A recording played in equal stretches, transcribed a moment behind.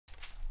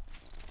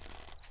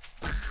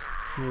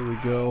There we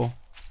go.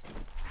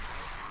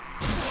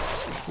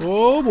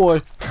 Oh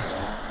boy.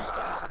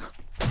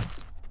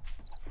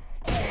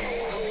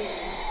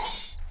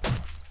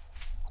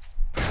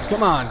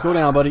 Come on, go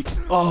down, buddy.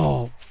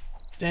 Oh,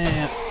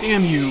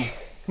 damn you.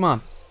 Come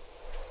on.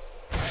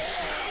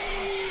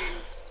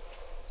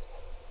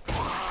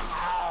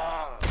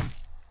 Oh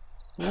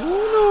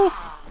no.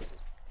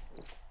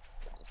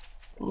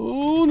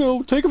 Oh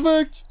no, take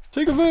effect.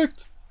 Take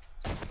effect.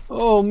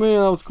 Oh man,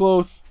 that was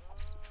close.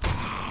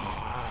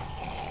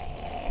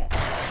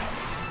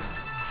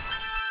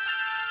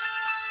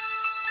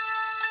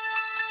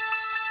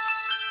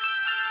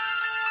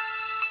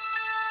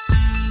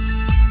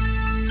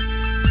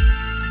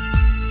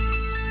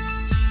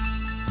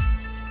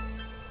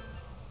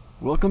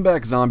 Welcome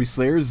back, Zombie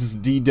Slayers. This is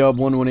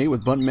D-Dub118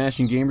 with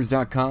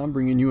ButtonMashingGamers.com,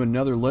 bringing you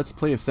another Let's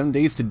Play of 7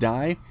 Days to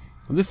Die.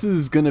 This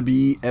is going to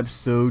be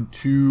episode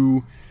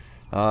 2,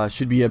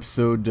 should be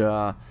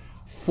episode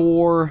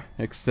 4,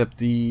 except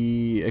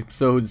the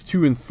episodes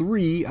 2 and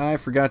 3, I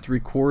forgot to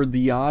record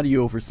the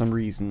audio for some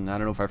reason. I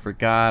don't know if I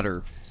forgot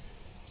or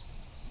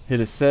hit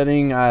a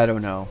setting, I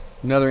don't know.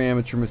 Another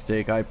amateur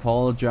mistake, I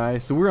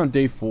apologize. So we're on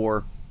day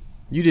 4.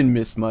 You didn't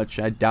miss much.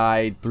 I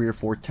died 3 or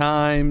 4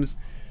 times.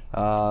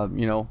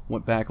 You know,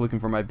 went back looking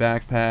for my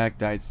backpack,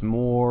 died some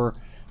more.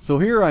 So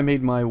here I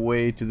made my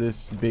way to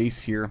this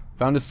base here,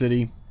 found a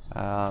city,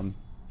 and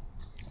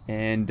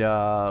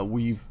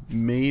we've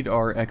made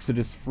our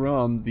exodus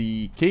from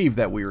the cave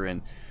that we were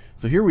in.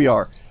 So here we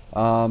are,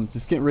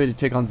 just getting ready to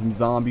take on some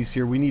zombies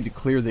here. We need to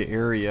clear the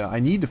area. I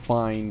need to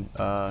find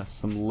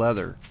some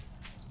leather,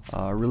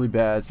 really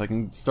bad, so I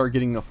can start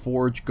getting a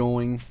forge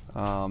going.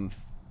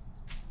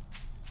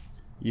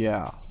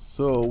 Yeah,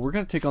 so we're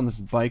gonna take on this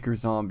biker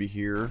zombie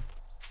here.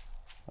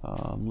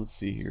 Let's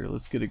see here.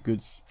 Let's get a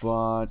good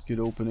spot, good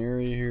open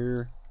area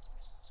here.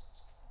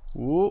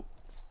 Whoop.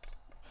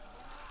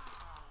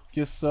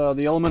 Guess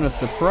the element of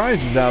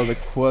surprise is out of the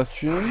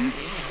question.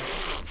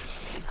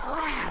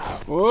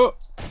 Whoa.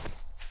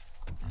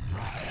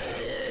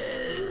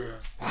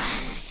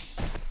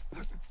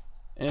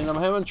 And I'm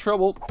having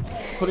trouble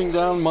putting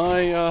down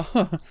my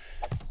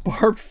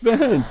barbed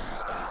fence.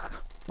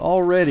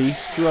 Already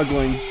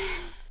struggling.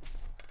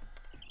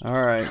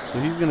 Alright, so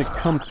he's going to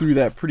come through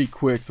that pretty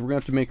quick, so we're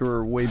going to have to make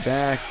our way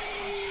back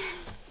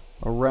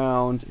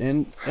around.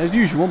 And as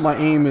usual, my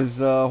aim is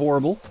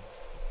horrible.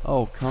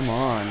 Oh, come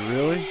on,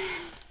 really?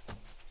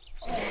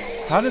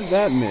 How did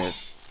that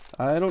miss?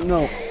 I don't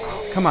know.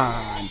 Come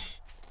on.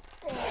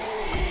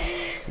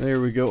 There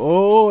we go.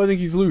 Oh, I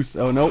think he's loose.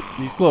 Oh, nope,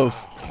 he's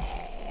close.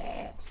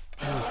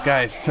 This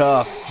guy's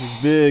tough. He's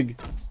big.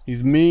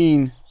 He's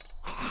mean.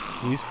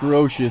 He's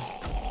ferocious.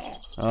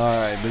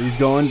 Alright, but he's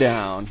going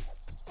down.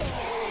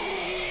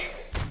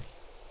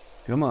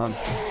 Come on.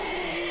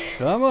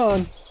 Come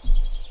on.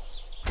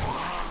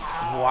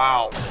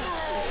 Wow.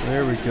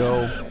 There we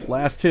go.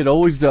 Last hit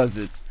always does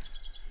it.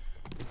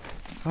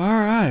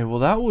 Alright, well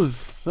that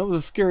was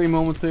a scary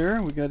moment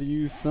there. We got to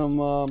use some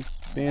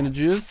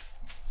bandages.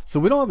 So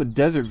we don't have a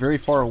desert very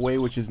far away,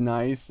 which is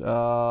nice.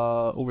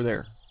 Over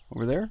there.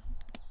 Over there?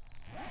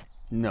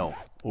 No.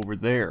 Over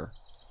there.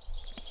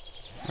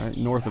 Alright,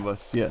 north of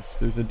us. Yes,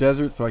 there's a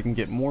desert, so I can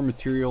get more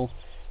material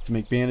to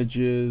make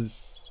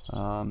bandages.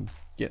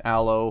 Get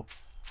aloe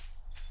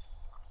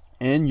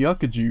and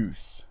yucca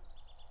juice.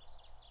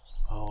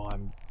 Oh,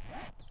 I'm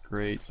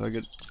great. So I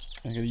gotta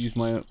use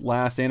my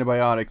last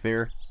antibiotic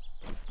there,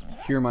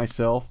 cure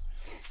myself.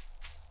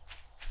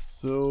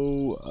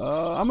 So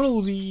I'm gonna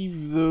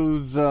leave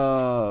those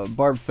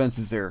barbed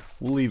fences there.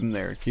 We'll leave them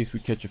there in case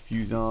we catch a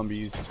few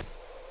zombies.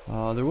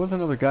 There was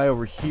another guy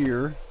over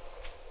here.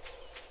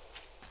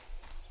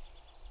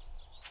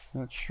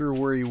 Not sure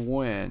where he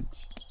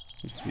went.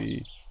 Let's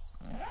see.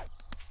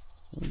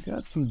 We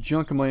got some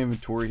junk in my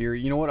inventory here.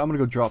 You know what? I'm gonna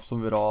go drop some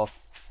of it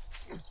off.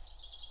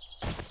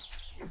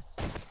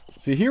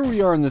 See, here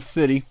we are in this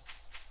city.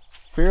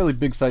 Fairly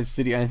big sized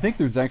city. I think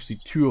there's actually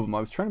 2 of them. I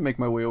was trying to make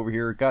my way over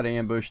here. Got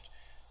ambushed.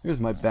 There's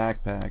my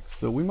backpack.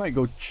 So we might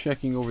go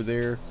checking over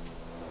there.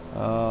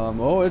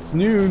 Oh, it's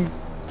noon.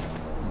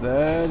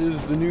 That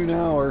is the noon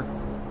hour.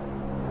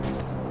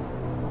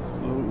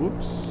 So,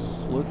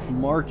 oops. Let's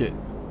mark it.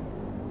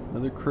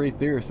 Another crate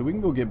there. So we can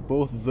go get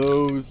both of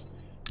those.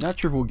 Not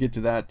sure if we'll get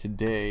to that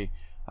today.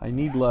 I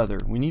need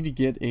leather. We need to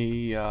get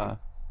a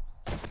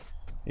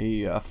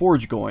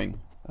forge going.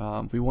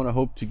 If we want to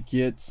hope to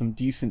get some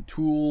decent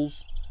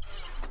tools.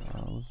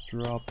 Let's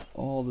drop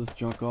all this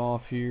junk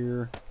off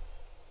here.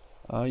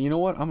 You know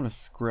what? I'm going to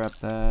scrap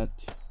that.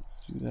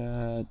 Let's do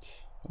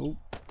that. Oh.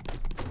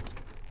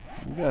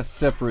 We got a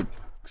separate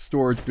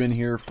storage bin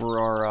here for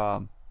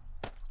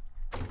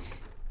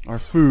our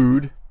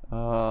food.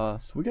 So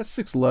we got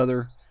 6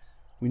 leather.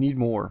 We need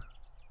more.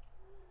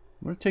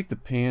 I'm gonna take the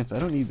pants. I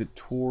don't need the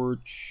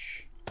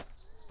torch.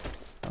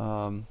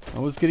 I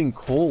was getting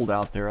cold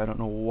out there. I don't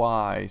know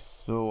why.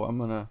 So I'm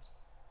gonna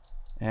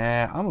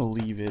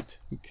leave it.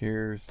 Who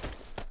cares?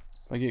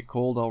 If I get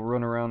cold, I'll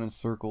run around in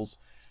circles.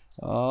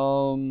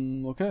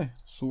 Okay.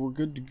 So we're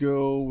good to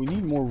go. We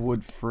need more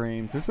wood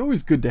frames. It's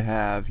always good to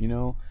have, you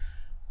know.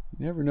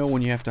 You never know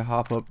when you have to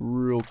hop up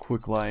real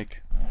quick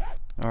like.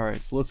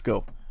 Alright, so let's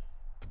go.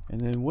 And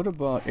then what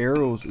about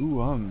arrows? Ooh,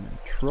 I'm in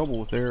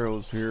trouble with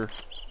arrows here.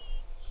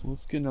 So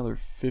let's get another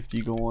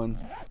 50 going.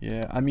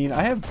 Yeah, I mean,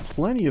 I have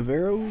plenty of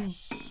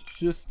arrows.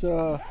 Just,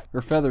 or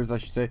feathers, I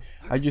should say.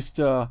 I just,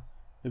 oh.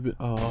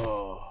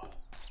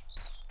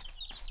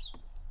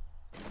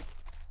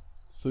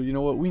 So you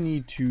know what? We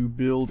need to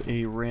build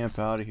a ramp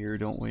out of here,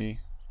 don't we?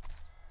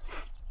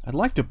 I'd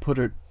like to put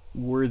it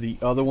where the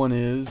other one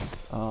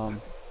is.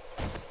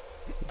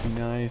 Would be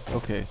nice.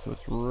 Okay, so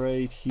it's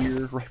right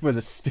here, right by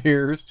the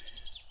stairs.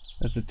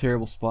 That's a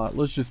terrible spot.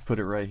 Let's just put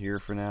it right here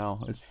for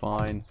now. It's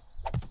fine.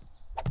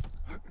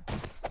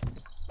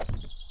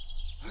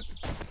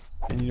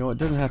 And you know, it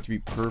doesn't have to be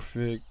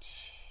perfect.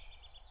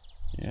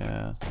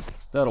 Yeah,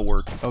 that'll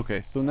work.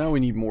 Okay, so now we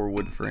need more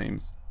wood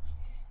frames.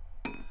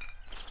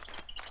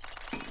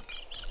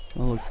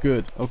 That looks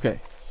good.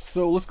 Okay,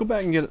 so let's go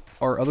back and get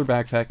our other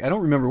backpack. I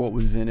don't remember what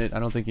was in it. I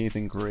don't think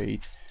anything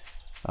great.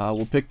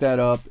 We'll pick that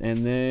up,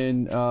 and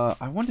then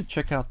I wanted to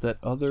check out that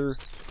other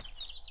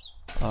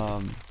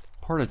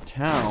part of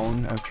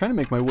town. I was trying to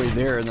make my way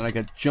there, and then I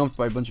got jumped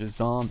by a bunch of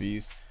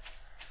zombies.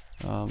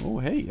 Oh,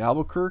 hey,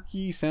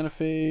 Albuquerque, Santa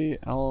Fe,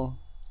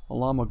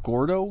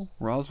 Alamogordo,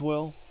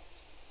 Roswell.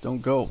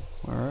 Don't go.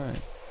 Alright.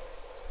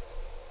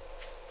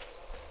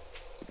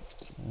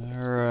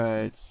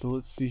 Alright, so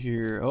let's see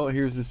here. Oh,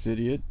 here's this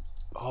idiot.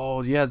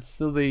 Oh, yeah,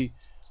 so they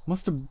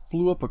must have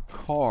blew up a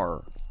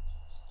car.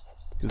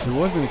 Because there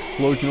was an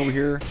explosion over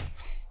here,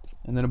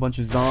 and then a bunch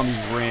of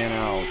zombies ran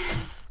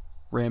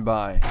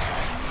by.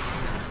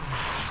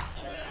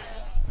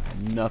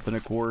 Nothing,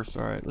 of course.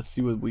 Alright, let's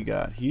see what we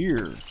got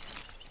here.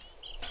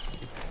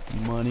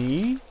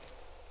 Money.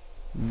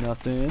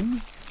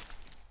 Nothing.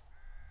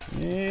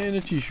 And a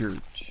t-shirt.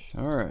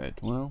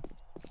 Alright, well.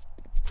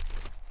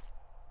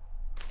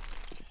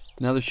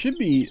 Now there should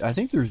be, I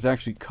think there's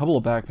actually a couple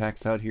of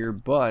backpacks out here,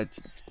 but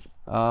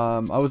I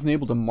wasn't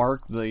able to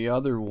mark the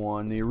other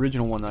one, the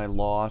original one I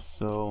lost,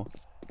 so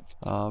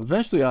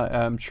eventually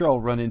I'm sure I'll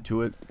run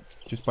into it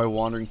just by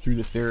wandering through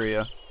this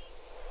area.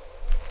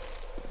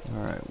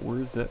 Alright,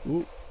 where's that?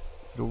 Ooh,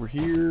 is it over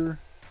here?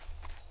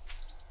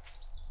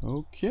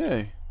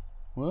 Okay,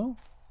 well,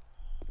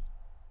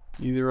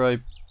 either I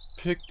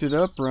picked it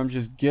up or I'm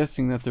just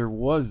guessing that there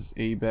was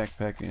a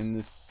backpack in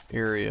this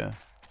area.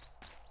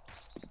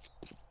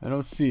 I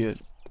don't see it.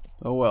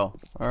 Oh well.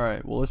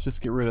 Alright, well let's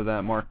just get rid of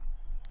that mark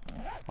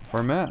off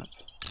our map.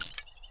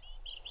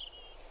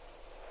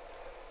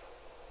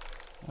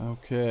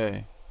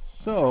 Okay,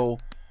 so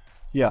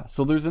yeah,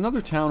 so there's another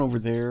town over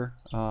there.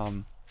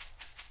 So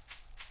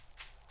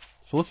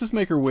let's just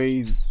make our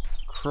way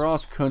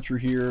cross country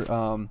here.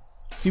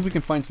 See if we can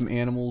find some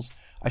animals.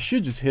 I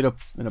should just hit up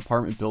an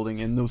apartment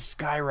building, and those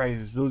sky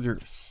rises, those are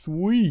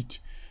sweet.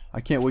 I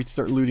can't wait to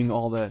start looting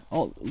all that.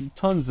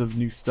 Tons of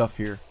new stuff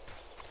here.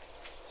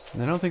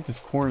 And I don't think this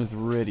corn is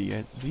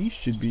ready. These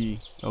should be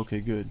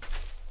okay. Good.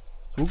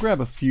 So we'll grab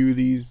a few of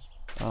these.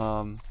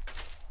 I'm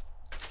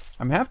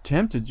half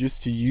tempted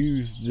just to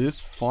use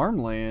this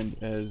farmland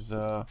as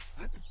a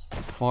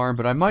farm,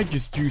 but I might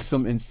just do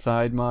some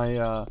inside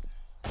my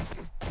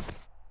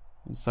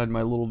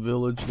little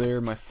village there,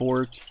 my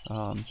fort,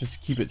 just to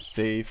keep it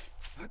safe.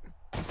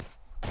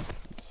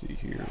 Let's see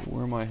here.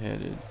 Where am I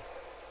headed?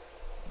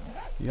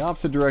 The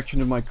opposite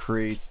direction of my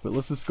crates, but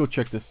let's just go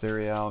check this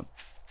area out.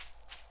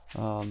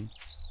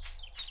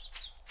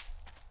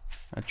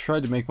 I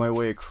tried to make my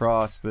way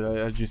across,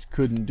 but I just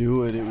couldn't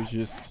do it. It was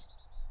just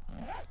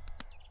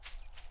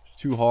it's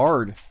too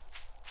hard.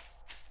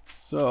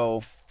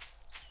 So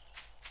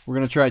we're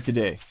gonna try it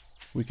today.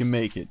 We can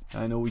make it.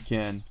 I know we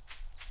can.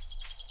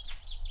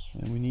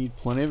 And we need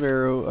plenty of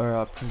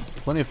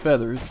plenty of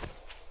feathers.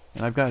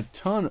 And I've got a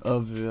ton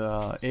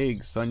of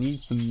eggs, so I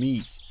need some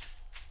meat.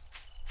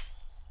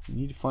 I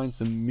need to find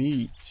some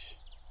meat.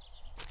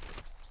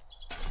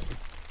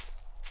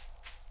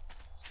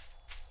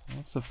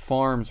 Lots of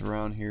farms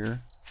around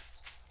here.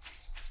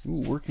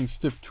 Ooh, working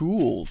stiff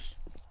tools.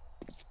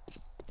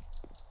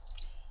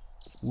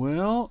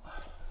 Well,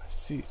 let's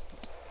see.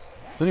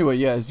 So anyway,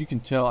 yeah, as you can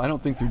tell, I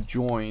don't think they're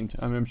joined.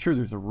 I mean, I'm sure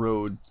there's a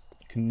road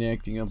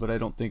connecting them, but I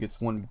don't think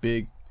it's one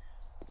big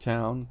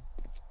town.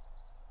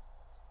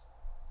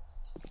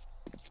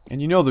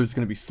 And you know there's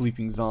going to be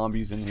sleeping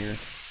zombies in here.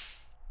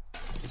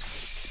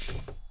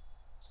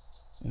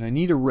 And I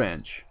need a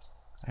wrench.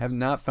 I have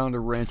not found a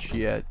wrench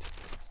yet.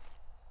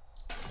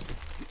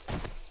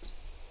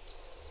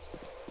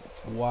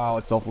 Wow,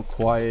 it's awful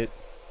quiet.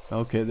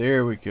 Okay,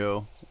 there we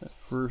go.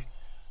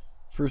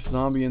 First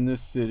zombie in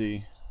this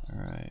city.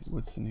 Alright,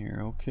 what's in here?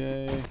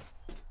 Okay.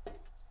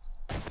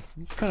 I'm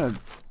just kind of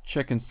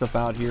checking stuff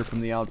out here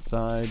from the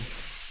outside.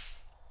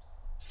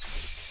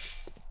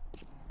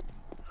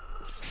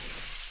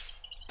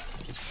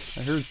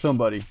 I heard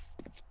somebody.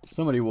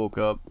 Somebody woke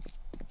up.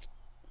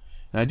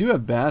 And I do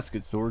have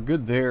baskets, so we're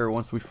good there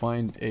once we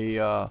find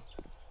a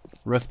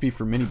recipe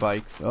for mini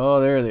bikes. Oh,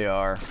 there they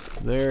are.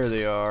 There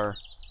they are.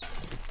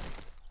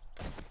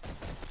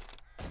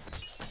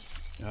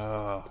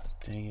 Oh,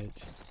 dang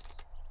it.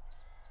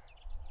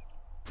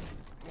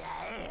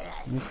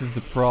 And this is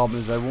the problem,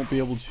 is I won't be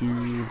able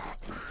to...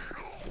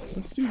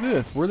 Let's do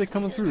this. Where are they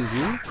coming through?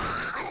 Here?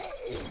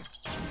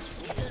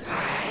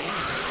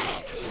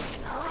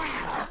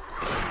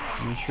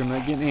 Make sure I'm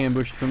not getting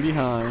ambushed from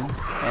behind.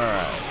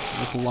 Alright,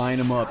 let's line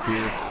them up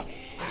here.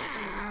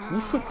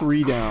 Let's put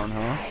 3 down,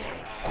 huh?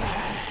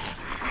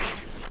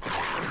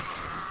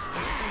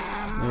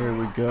 There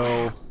we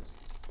go.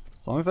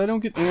 As long as I don't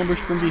get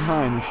ambushed from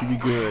behind, we should be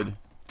good.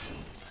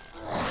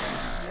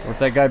 Or if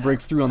that guy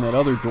breaks through on that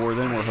other door,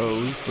 then we're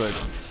hosed, but...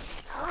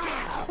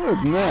 Other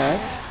than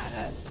that...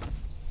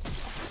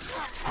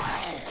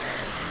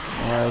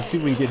 Alright, let's see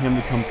if we can get him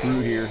to come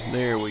through here.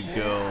 There we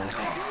go.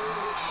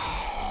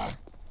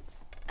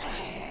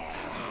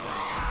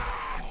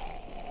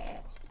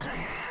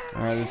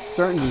 Alright, it's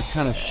starting to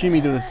kind of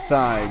shimmy to the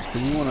side, so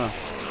we want to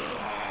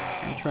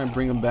try and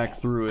bring him back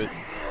through it.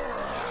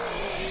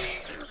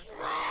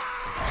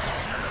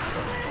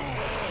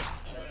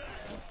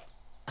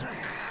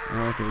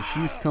 Okay,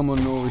 she's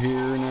coming over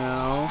here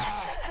now.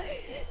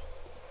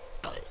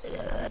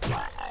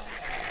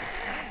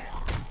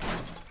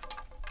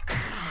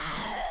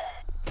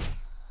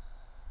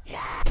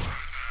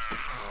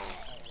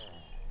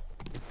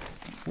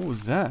 What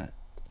was that?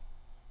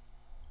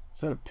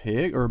 Is that a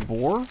pig or a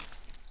boar?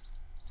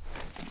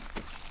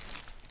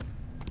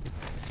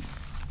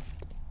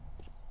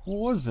 What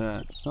was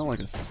that? It sounded like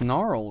a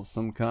snarl of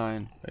some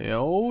kind.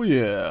 Oh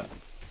yeah.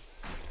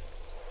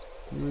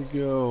 Here we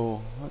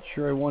go. Not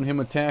sure I want him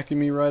attacking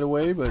me right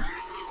away, but...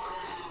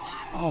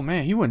 Oh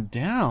man, he went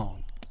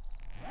down.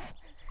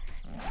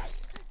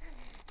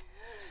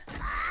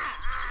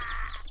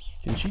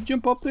 Can she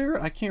jump up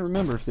there? I can't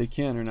remember if they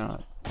can or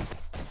not.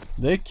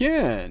 They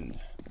can.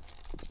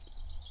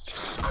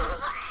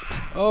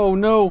 Oh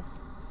no.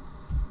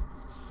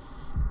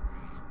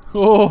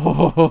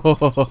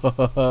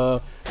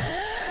 Oh,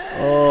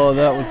 oh,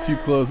 that was too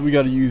close. We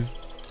gotta use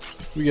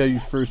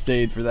first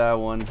aid for that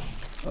one.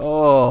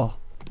 Oh,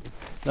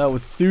 that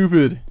was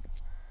stupid.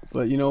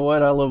 But you know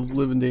what? I love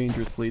living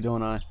dangerously,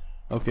 don't I?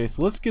 Okay,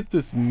 so let's get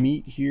this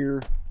meat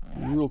here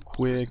real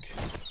quick.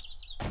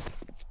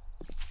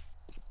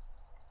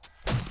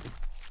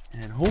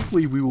 And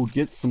hopefully we will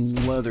get some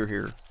leather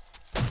here.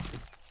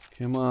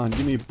 Come on,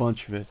 give me a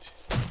bunch of it.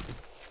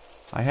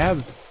 I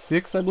have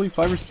 6, I believe,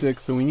 5 or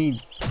 6, so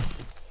we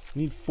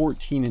need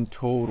 14 in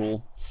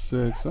total.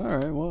 6.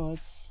 Alright, well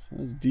that's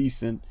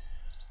decent.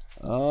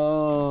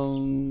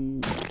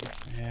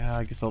 Yeah,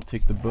 I guess I'll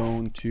take the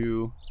bone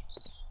too.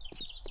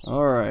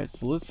 Alright,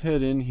 so let's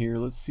head in here.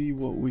 Let's see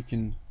what we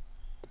can...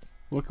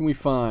 What can we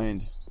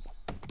find?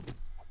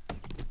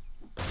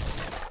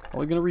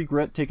 Probably gonna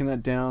regret taking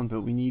that down,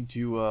 but we need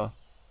to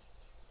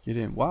get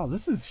in. Wow,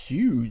 this is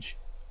huge.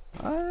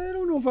 I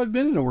don't know if I've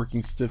been in a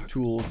working stiff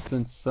tool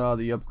since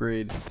the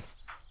upgrade.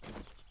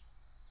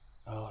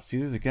 Oh, see,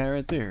 there's a guy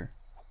right there.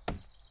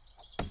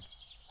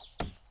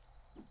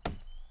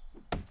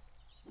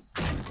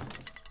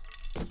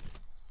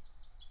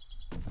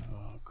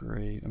 Oh,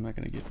 great. I'm not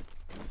gonna get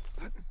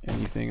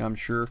anything, I'm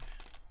sure.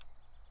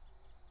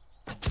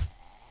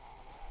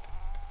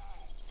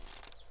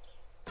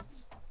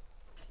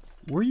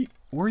 Where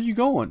are you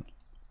going?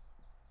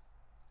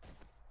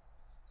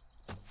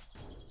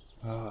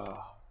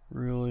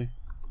 Really?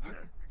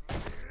 Of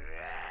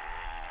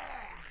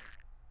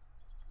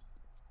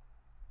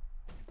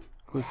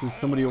course, there's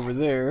somebody over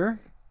there.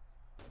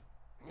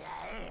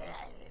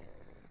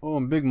 Oh,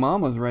 and Big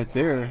Mama's right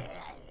there.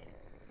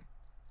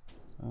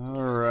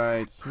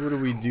 Alright, so what do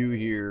we do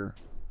here?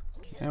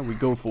 Yeah, we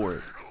go for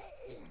it.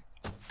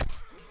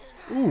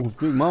 Ooh,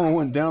 Big Mama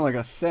went down like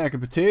a sack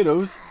of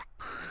potatoes.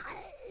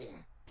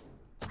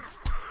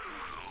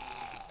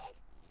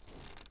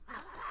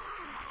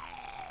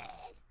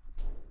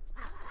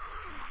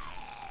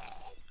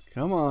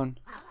 Come on.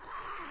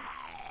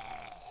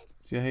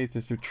 See, I hate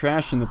this. They're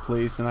trashing the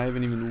place and I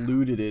haven't even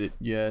looted it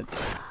yet.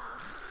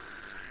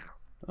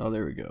 Oh,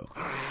 there we go.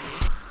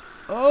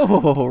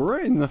 Oh,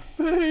 right in the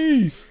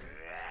face!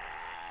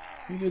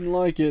 He didn't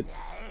like it.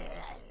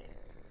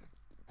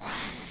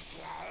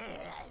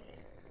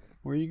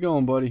 Where you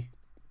going, buddy?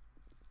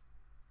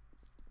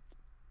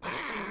 Is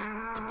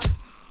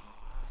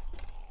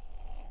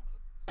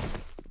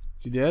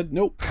he dead?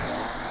 Nope.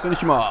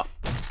 Finish him off.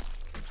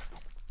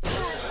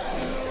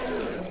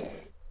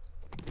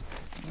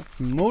 That's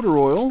some motor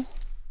oil.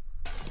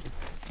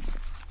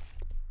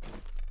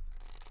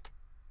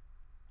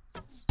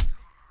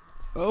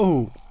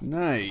 Oh,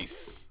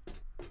 nice.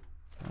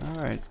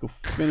 Alright, let's go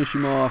finish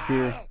him off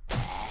here.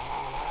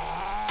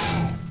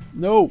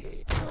 No!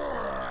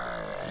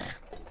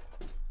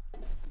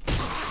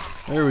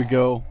 There we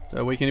go. Did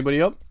I wake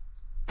anybody up?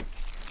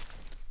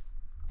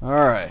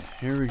 Alright,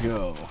 here we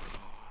go.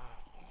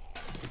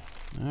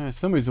 Alright,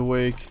 somebody's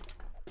awake.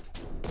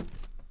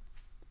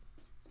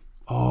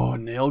 Oh,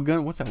 nail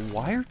gun? What's that,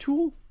 wire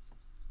tool?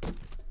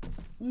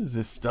 What is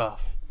this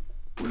stuff?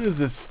 What is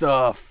this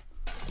stuff?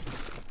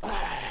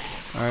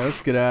 Alright,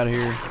 let's get out of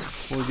here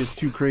before it gets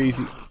too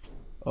crazy.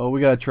 Oh,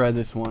 we gotta try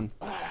this one.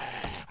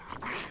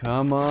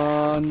 Come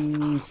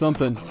on,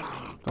 something.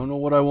 don't know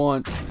what I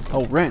want.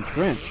 Oh, wrench,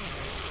 wrench.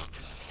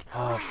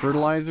 Oh,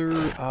 fertilizer.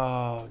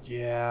 Oh,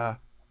 yeah.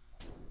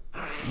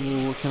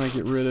 Ooh, what can I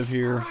get rid of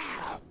here?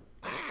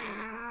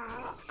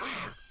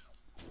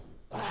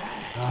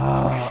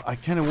 I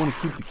kind of want to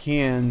keep the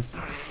cans.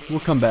 We'll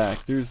come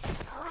back. We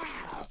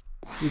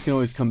can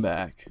always come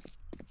back.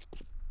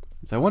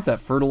 So I want that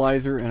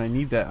fertilizer and I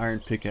need that iron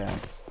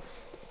pickaxe.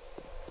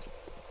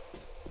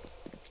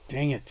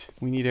 Dang it.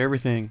 We need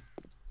everything.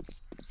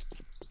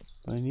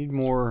 But I need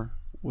more.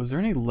 Was there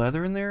any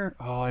leather in there?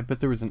 Oh, I bet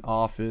there was an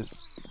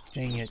office.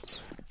 Dang it.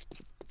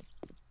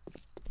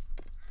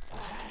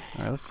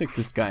 Alright, let's take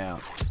this guy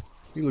out.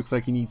 He looks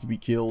like he needs to be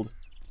killed.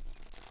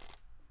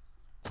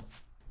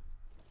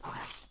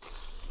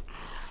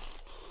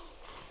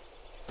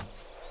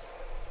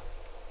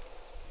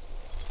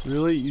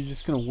 Really? You're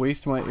just gonna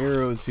waste my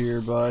arrows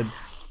here, bud.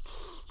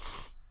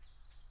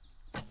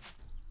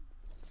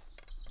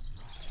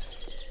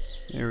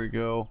 There we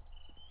go.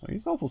 Oh,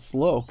 he's awful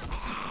slow.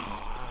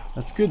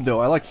 That's good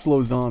though. I like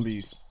slow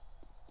zombies.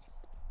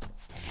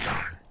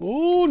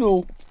 Oh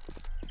no!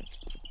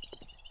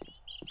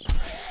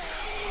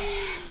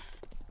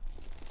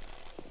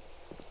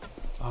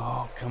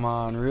 Oh, come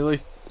on, really?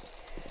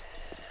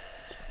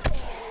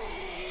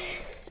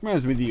 This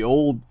reminds me of the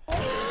old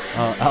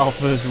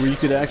alphas where you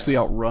could actually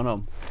outrun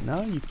them.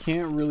 Now you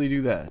can't really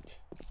do that.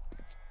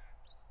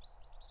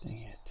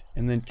 Dang it.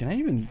 And then can I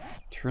even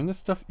turn this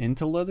stuff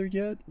into leather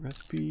yet?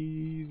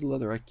 Recipes,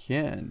 leather, I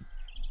can.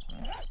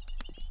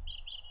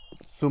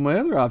 So my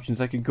other options,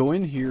 I could go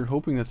in here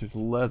hoping that there's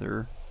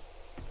leather,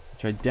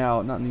 which I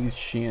doubt, not in these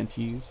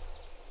shanties.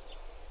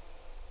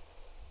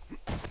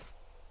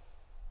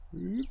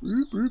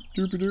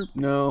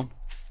 No.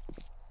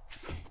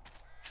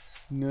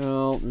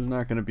 No, there's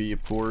not gonna be,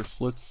 of course.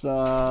 Let's, you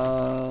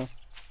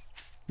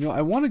know,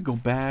 I want to go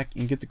back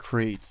and get the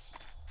crates.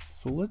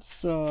 So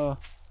let's hightail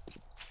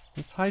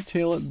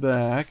it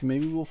back.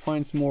 Maybe we'll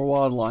find some more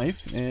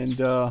wildlife and,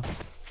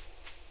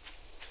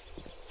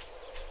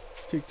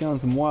 take down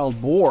some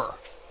wild boar.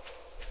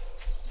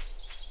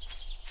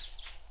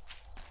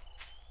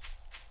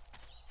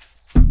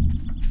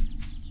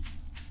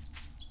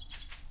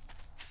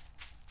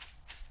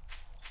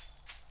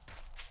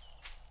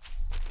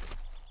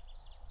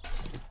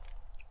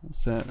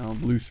 What's that? Oh,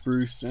 blue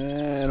spruce.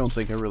 I don't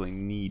think I really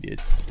need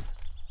it.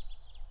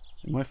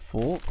 Am I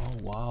full? Oh,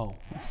 wow.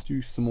 Let's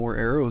do some more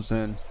arrows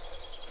then.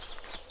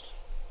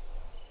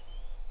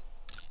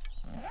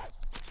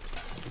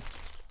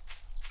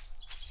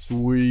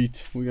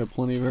 Sweet. We got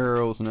plenty of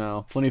arrows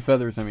now. Plenty of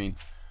feathers, I mean.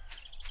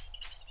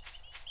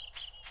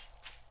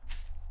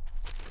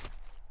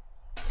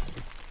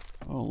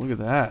 Oh, look at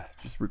that.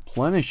 Just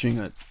replenishing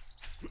it.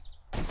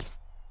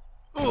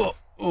 Oh,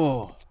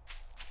 oh.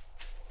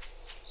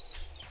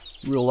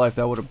 Real life,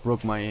 that would have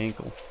broke my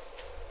ankle.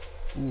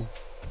 Ooh.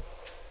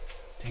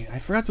 Dang it, I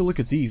forgot to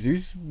look at these.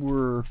 These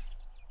were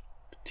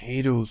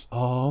potatoes.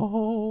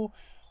 Oh,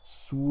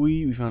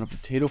 sweet. We found a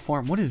potato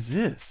farm. What is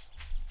this?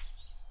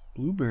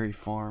 Blueberry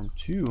farm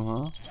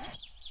too,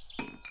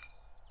 huh?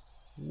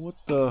 What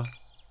the?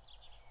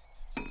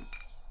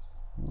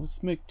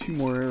 Let's make 2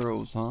 more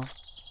arrows, huh?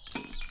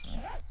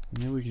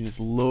 And then we can just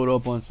load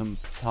up on some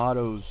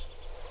potatoes.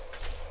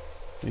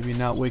 Maybe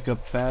not wake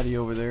up Fatty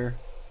over there.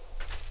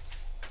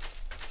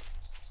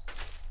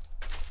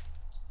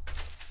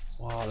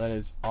 Wow, that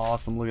is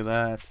awesome. Look at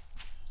that.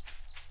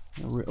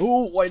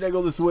 Oh, why did I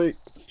go this way?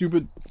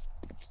 Stupid.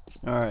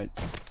 Alright.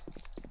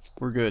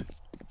 We're good.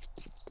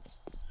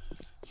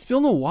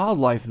 Still no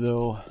wildlife,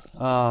 though.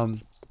 I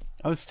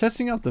was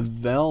testing out the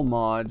Vel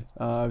mod.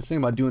 I was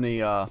thinking about doing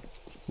a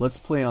let's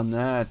play on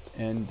that.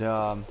 And,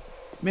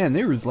 man,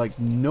 there was, like,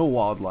 no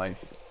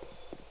wildlife.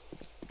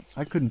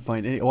 I couldn't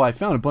find any. Oh, I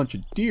found a bunch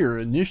of deer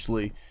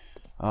initially.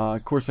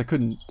 Of course, I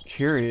couldn't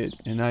carry it.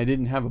 And I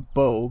didn't have a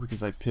bow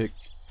because I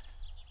picked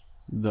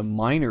the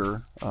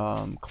miner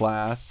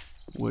class,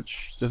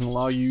 which doesn't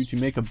allow you to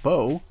make a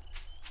bow.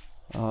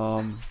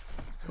 Oh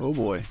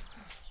boy,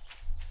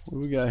 what do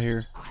we got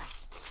here?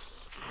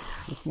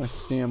 What's my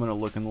stamina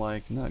looking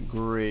like? Not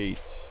great.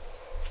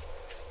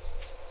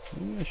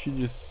 Maybe I should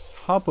just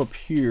hop up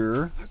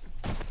here.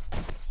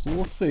 It's a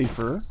little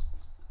safer.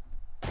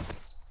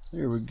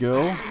 There we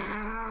go.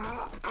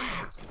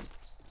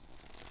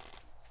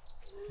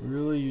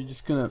 Really, you're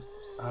just gonna...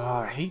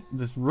 I hate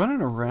this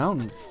running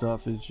around and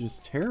stuff is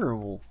just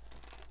terrible.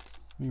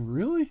 I mean,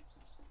 really?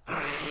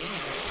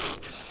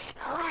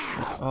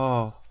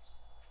 Oh.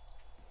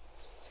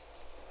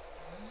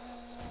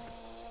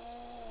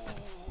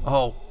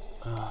 Oh.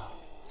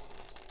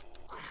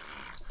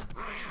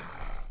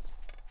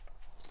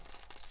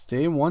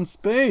 Stay in one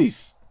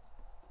space.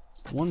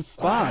 One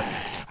spot.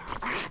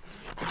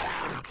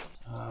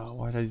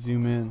 Why'd I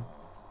zoom in?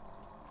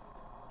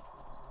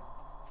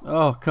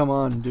 Oh, come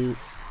on, dude.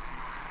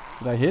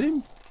 Did I hit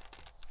him?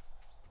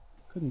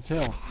 Couldn't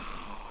tell.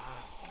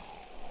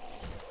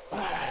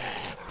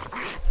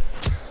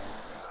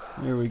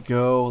 There we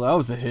go. That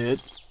was a hit.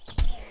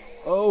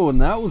 Oh,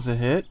 and that was a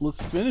hit.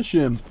 Let's finish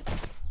him.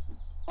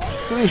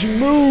 Finishing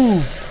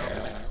move.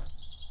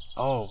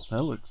 Oh,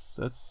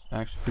 that's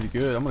actually pretty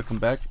good. I'm gonna come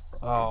back.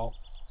 Oh,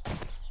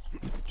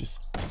 just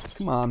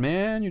come on,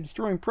 man. You're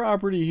destroying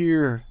property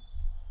here.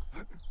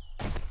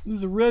 This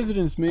is a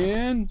residence,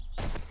 man,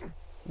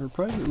 or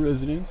private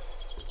residence.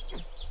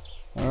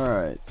 All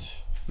right,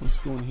 so let's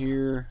go in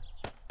here.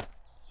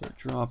 Start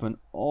dropping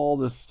all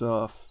this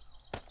stuff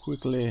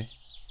quickly.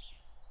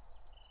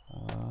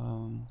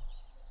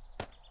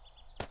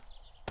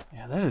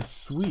 Yeah, that is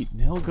sweet.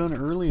 Nail gun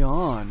early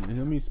on. I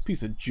mean, it's a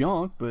piece of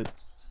junk, but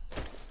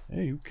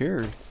hey, who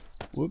cares?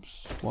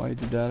 Whoops. Why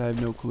did that? I have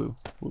no clue.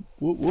 Whoop,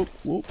 whoop, whoop,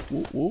 whoop,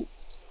 whoop, whoop.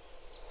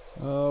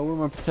 Where are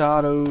my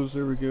potatoes?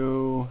 There we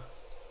go.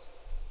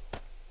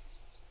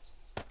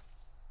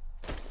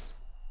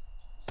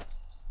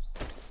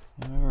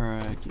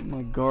 Alright, get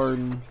my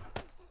garden,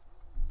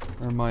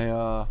 or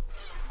my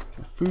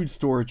food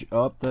storage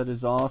up. That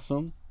is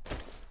awesome.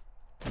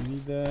 I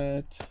need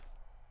that.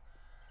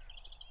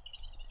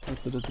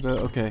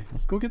 Okay,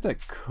 let's go get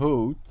that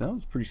coat. That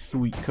was a pretty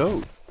sweet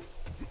coat.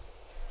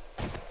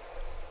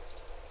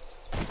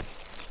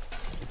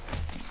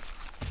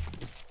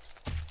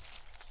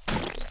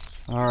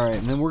 Alright,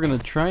 and then we're gonna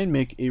try and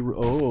make a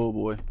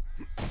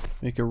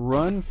make a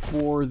run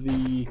for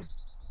the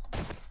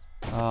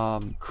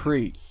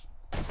crates.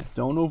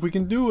 Don't know if we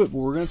can do it, but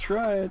we're gonna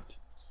try it.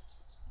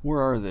 Where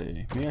are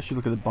they? Maybe I should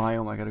look at the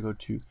biome I gotta go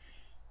to.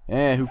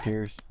 Who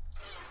cares?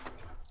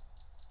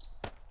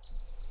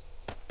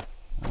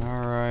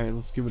 Alright,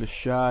 let's give it a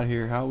shot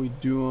here. How we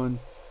doing?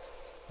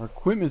 Our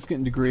equipment's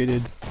getting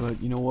degraded,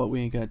 but you know what?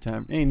 We ain't got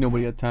time. Ain't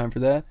nobody got time for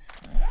that.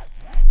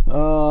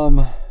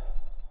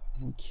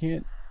 We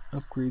can't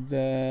upgrade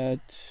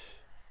that.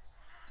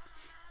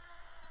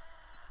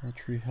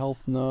 Battery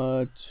health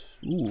nut.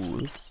 Ooh,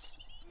 let's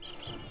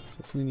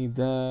definitely need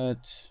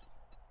that.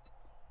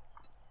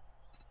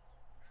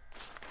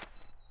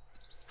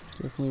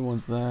 Definitely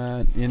want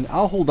that. And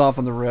I'll hold off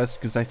on the rest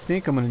because I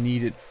think I'm gonna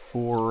need it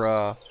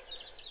for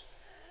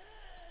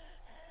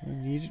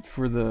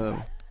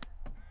the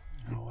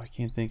oh, I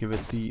can't think of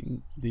it. The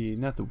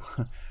not the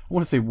I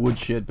want to say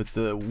woodshed, but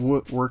the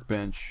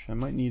workbench. I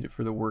might need it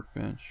for the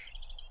workbench.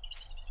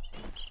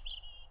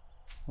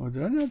 Oh,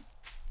 did I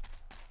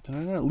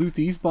not loot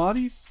these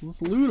bodies?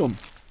 Let's loot them.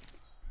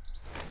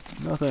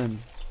 Nothing.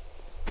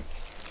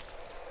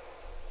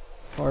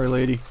 Sorry,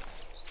 lady.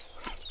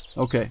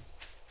 Okay.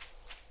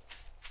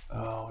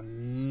 Oh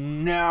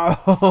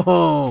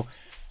no!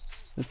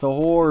 It's a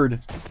horde.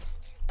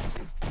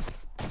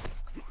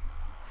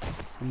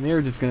 And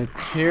they're just gonna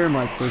tear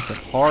my place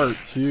apart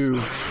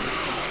too.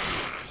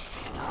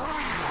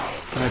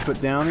 Can I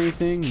put down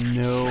anything?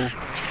 No.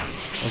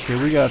 Okay,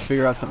 we gotta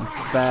figure out something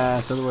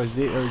fast, otherwise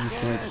they are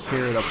just gonna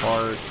tear it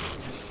apart.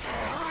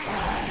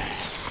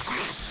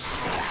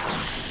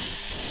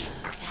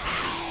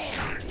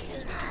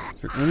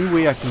 Is there any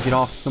way I can get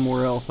off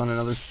somewhere else on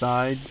another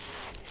side?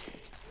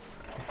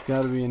 There's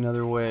gotta be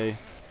another way.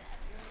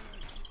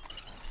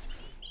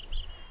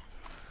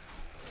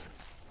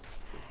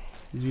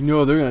 You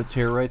know they're gonna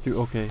tear right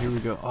through. Okay, here we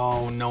go.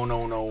 Oh, no,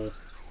 no, no.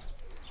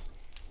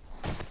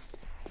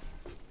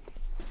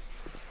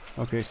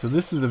 Okay, so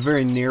this is a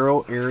very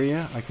narrow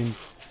area. I can...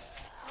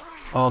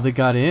 Oh, they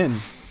got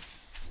in.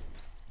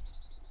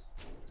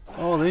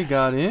 Oh, they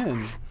got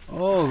in.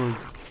 Oh,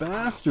 those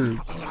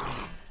bastards.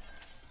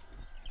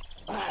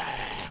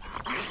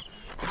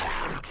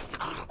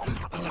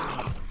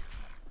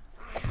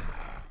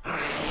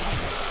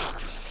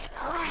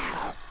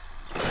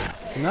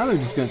 Now they're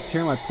just gonna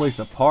tear my place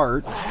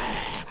apart.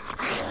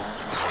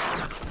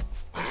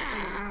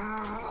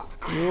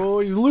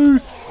 Oh, he's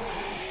loose.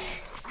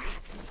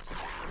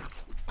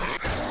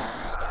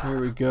 Here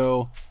we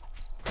go.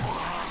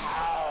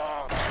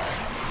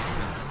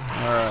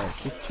 Alright,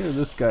 so let's tear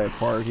this guy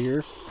apart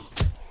here.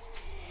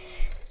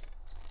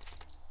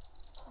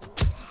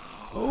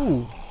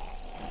 Oh!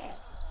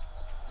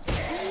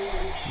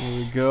 Here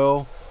we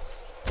go.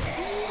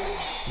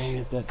 Dang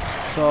it, that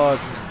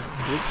sucks.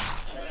 Oops.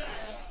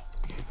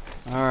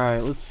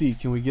 Alright, let's see.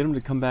 Can we get him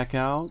to come back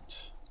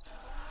out?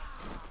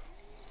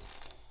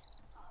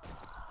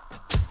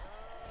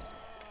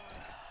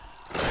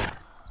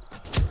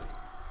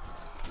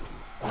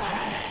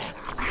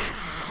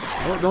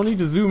 Oh, don't need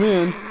to zoom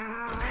in.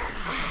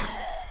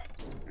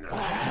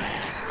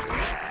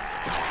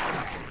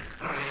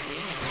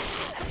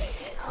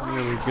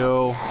 There we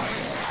go.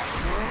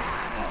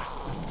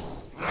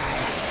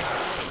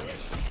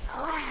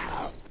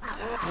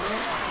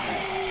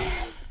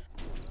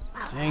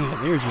 Dang it,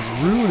 they're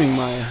just ruining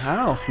my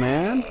house,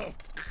 man.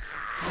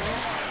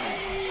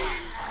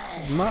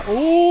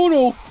 Oh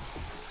no!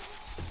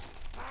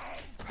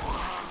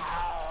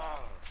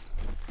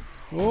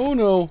 Oh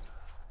no!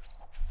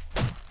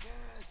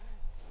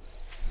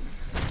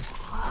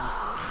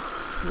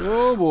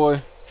 Oh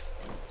boy.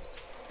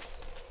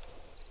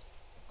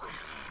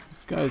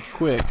 This guy's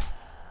quick.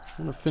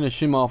 I'm gonna finish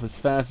him off as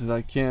fast as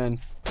I can.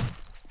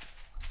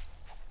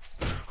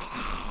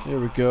 There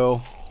we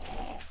go.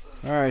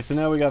 Alright, so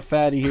now we got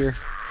Fatty here.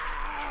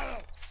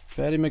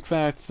 Fatty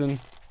McFatson.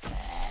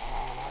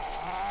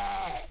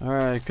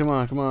 Alright, come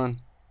on, come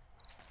on.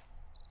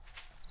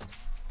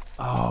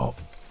 Oh.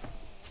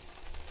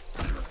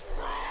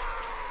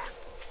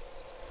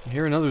 I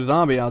hear another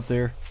zombie out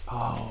there.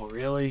 Oh,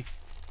 really?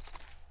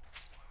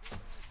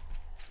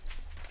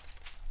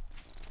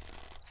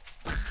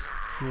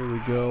 Here we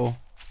go.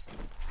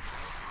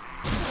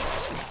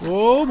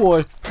 Oh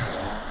boy.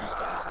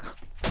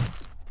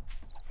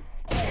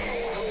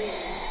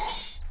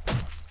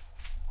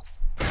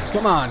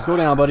 Come on, go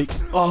down, buddy.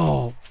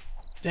 Oh,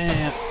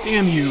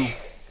 damn you.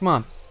 Come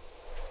on.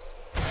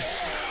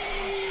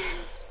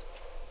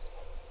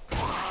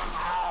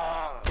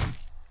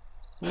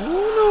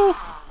 Oh no.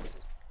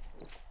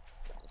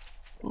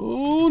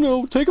 Oh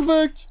no, take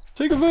effect.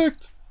 Take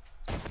effect.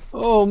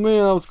 Oh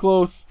man, that was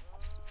close.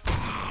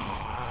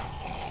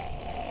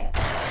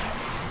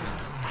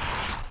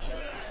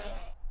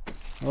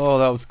 Oh,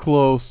 that was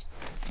close.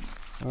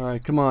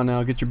 Alright, come on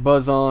now. Get your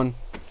buzz on.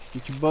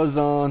 Get your buzz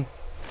on.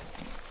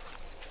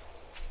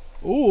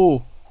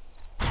 Ooh.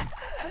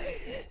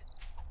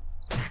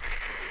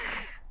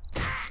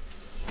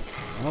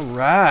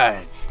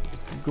 Alright.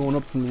 Going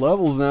up some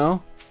levels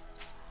now.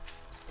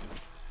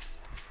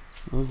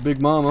 There's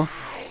Big Mama.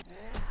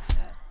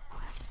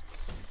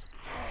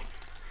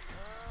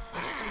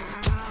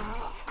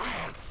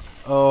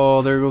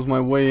 Oh, there goes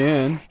my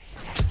way in.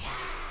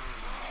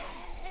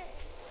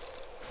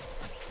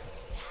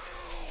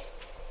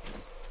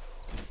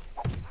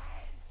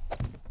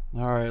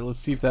 Alright, let's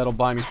see if that'll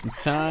buy me some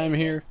time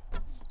here.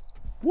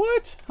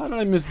 What? How did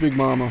I miss Big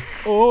Mama?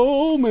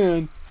 Oh,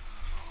 man.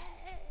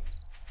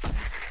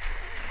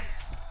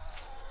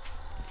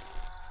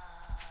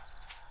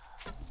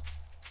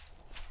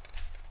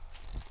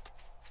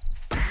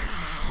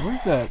 What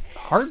is that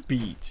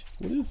heartbeat?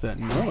 What is that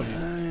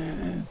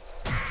noise?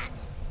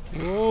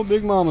 Oh,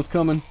 Big Mama's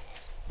coming.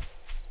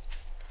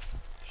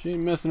 She ain't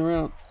messing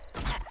around.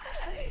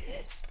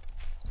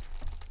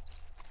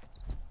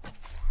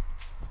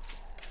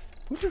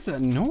 What is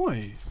that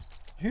noise?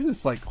 I hear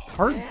this like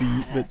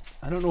heartbeat, but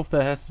I don't know if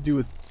that has to do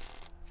with...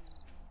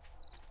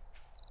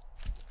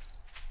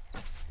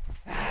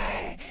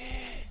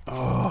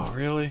 Oh,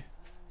 really?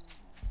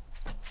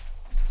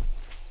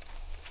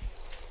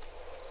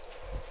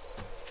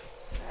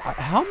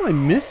 How am I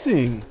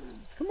missing?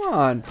 Come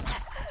on.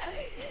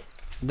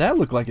 That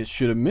looked like it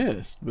should have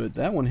missed, but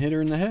that one hit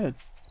her in the head.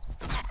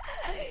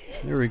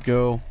 There we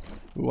go.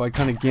 Ooh, I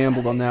kind of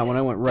gambled on that one.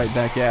 I went right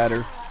back at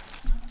her.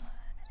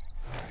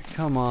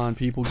 Come on,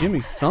 people. Give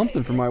me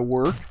something for my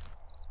work.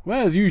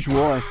 Well, as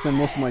usual, I spend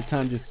most of my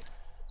time just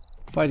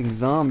fighting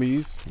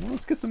zombies. Well,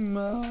 let's get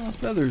some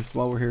feathers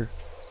while we're here.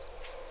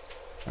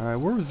 Alright,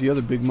 where was the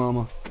other Big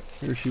Mama?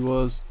 Here she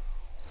was.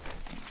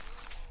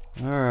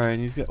 Alright,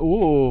 he's got...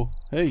 Oh,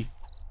 hey.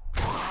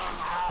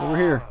 Over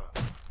here.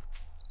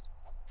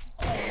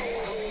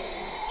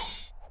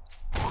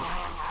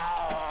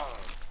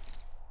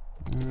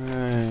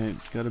 Alright,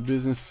 got a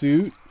business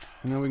suit.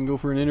 And now we can go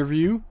for an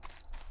interview.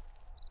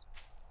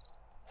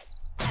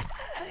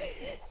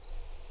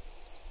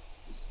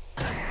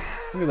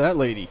 Look at that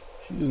lady.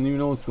 She doesn't even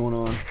know what's going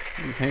on.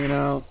 She's hanging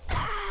out.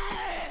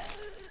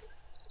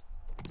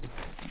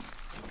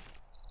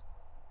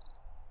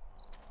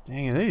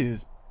 Dang it, they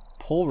just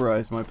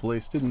pulverized my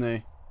place, didn't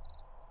they?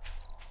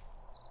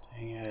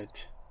 Dang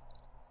it.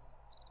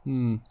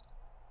 I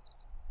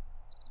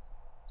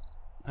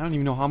don't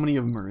even know how many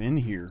of them are in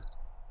here.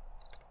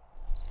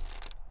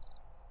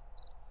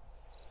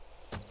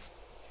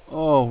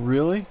 Oh,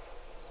 really?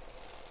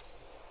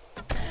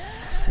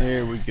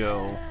 There we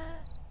go.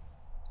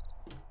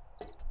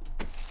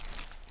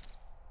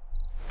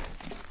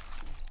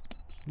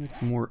 Let's make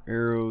some more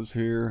arrows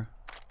here.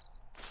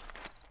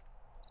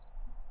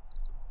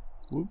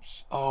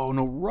 Whoops. Oh,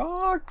 no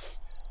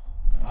rocks!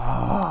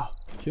 Ah,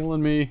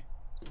 killing me.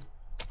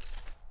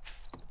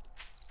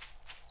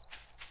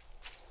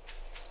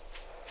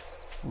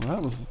 Well,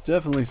 that was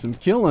definitely some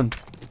killing.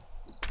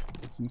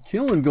 Some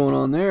killing going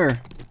on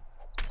there.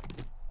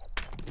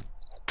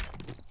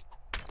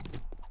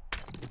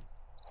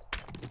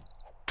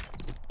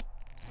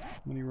 How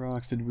many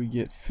rocks did we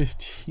get?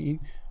 15?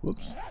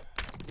 Whoops.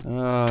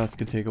 This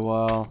could take a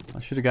while. I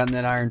should have gotten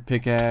that iron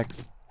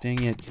pickaxe.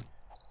 Dang it.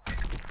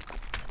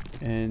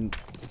 And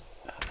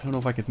I don't know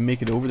if I could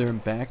make it over there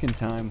and back in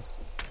time.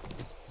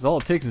 Because all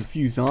it takes is a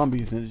few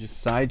zombies and it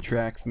just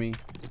sidetracks me.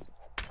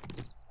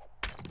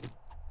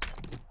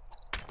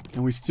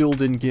 And we still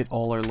didn't get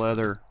all our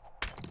leather.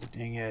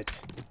 Dang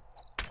it.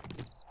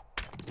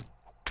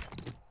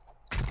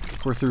 Of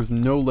course, there's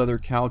no leather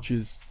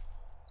couches.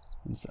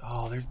 And so,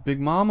 oh, there's Big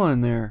Mama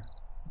in there.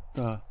 What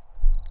the?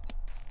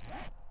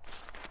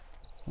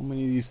 How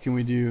many of these can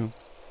we do?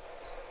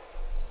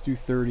 Let's do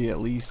 30 at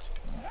least.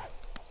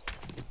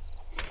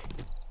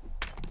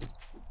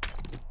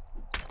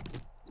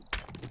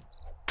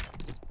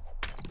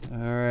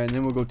 Alright, and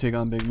then we'll go take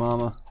on Big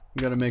Mama.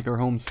 We gotta make our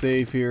home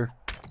safe here.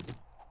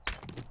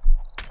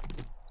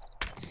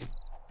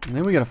 And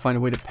then we gotta find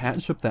a way to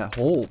patch up that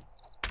hole.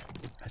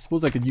 I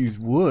suppose I could use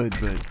wood,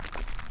 but...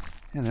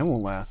 Man, that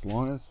won't last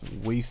long. That's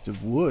a waste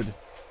of wood.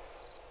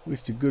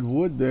 Waste of good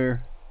wood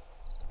there.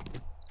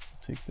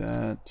 Take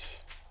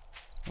that.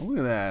 Oh, look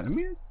at that. I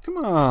mean, come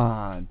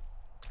on.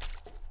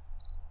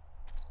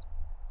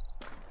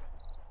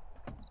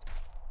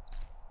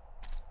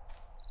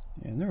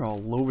 Yeah, and they're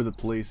all over the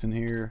place in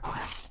here.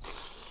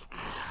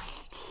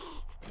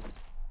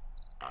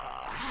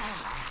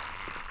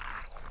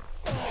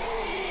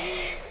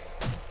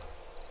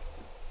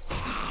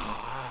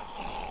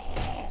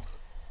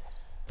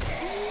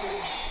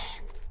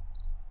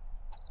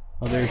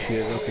 Oh, there she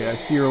is. Okay, I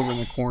see her over in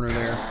the corner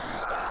there.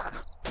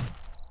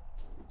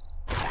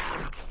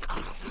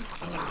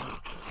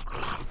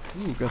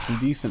 Ooh, got some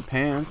decent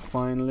pants,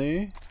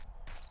 finally.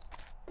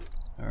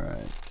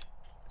 Alright.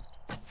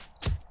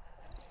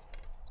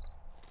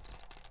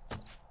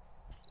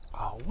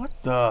 Oh,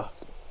 what the?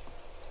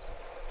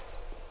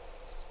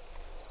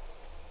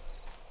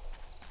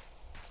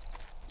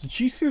 Did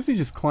she seriously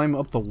just climb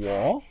up the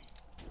wall?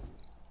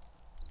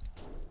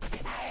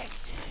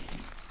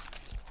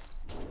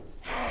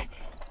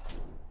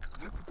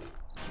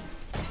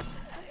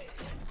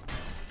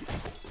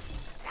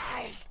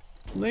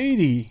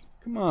 Lady,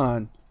 come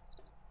on.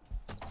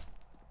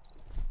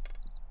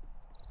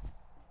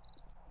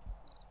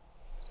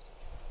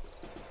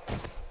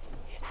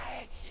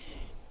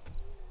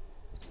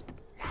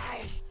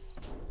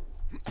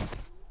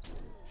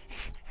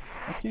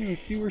 I can't even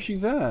see where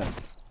she's at.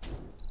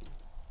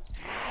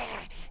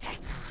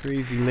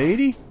 Crazy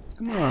lady,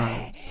 come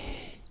on.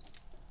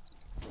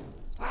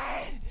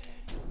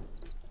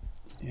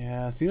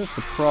 Yeah, see, that's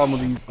the problem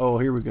with these. Oh,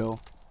 here we go.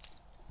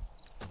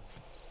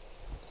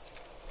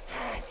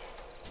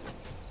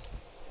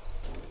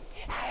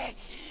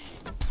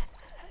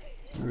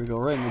 Here we go,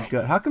 right in the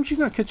gut. How come she's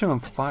not catching on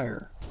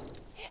fire?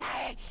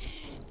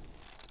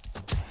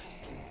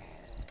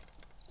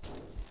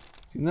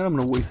 See, now I'm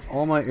gonna waste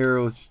all my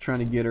arrows just trying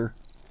to get her.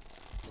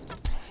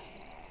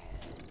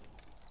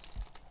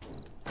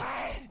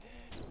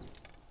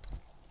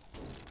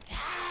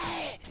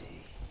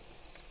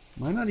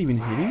 Am I not even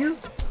hitting her?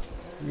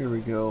 There we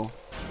go.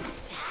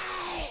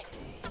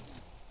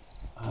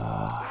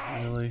 Ah,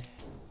 really?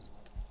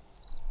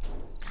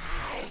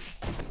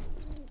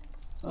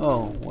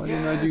 Oh, why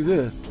didn't I do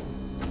this?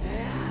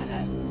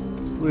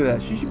 Look at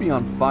that. She should be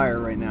on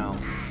fire right now.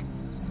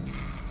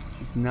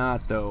 She's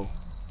not, though.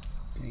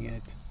 Dang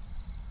it.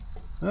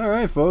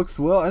 Alright, folks.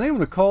 Well, I think I'm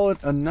going to call it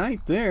a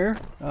night there.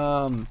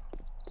 Got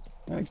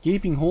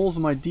gaping holes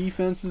in my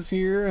defenses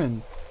here,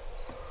 and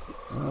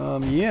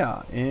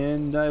yeah.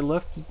 And I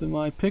left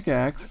my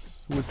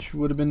pickaxe, which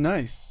would have been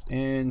nice,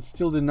 and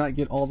still did not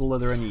get all the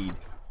leather I need.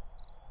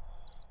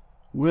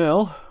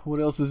 Well, what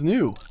else is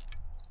new?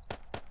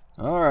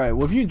 Alright,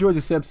 well, if you enjoyed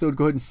this episode,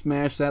 go ahead and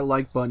smash that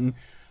like button.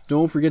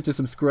 Don't forget to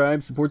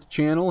subscribe, support the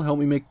channel, help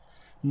me make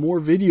more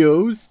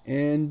videos,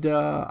 and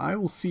I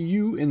will see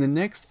you in the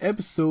next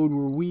episode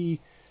where we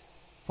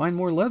find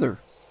more leather.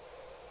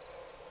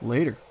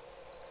 Later.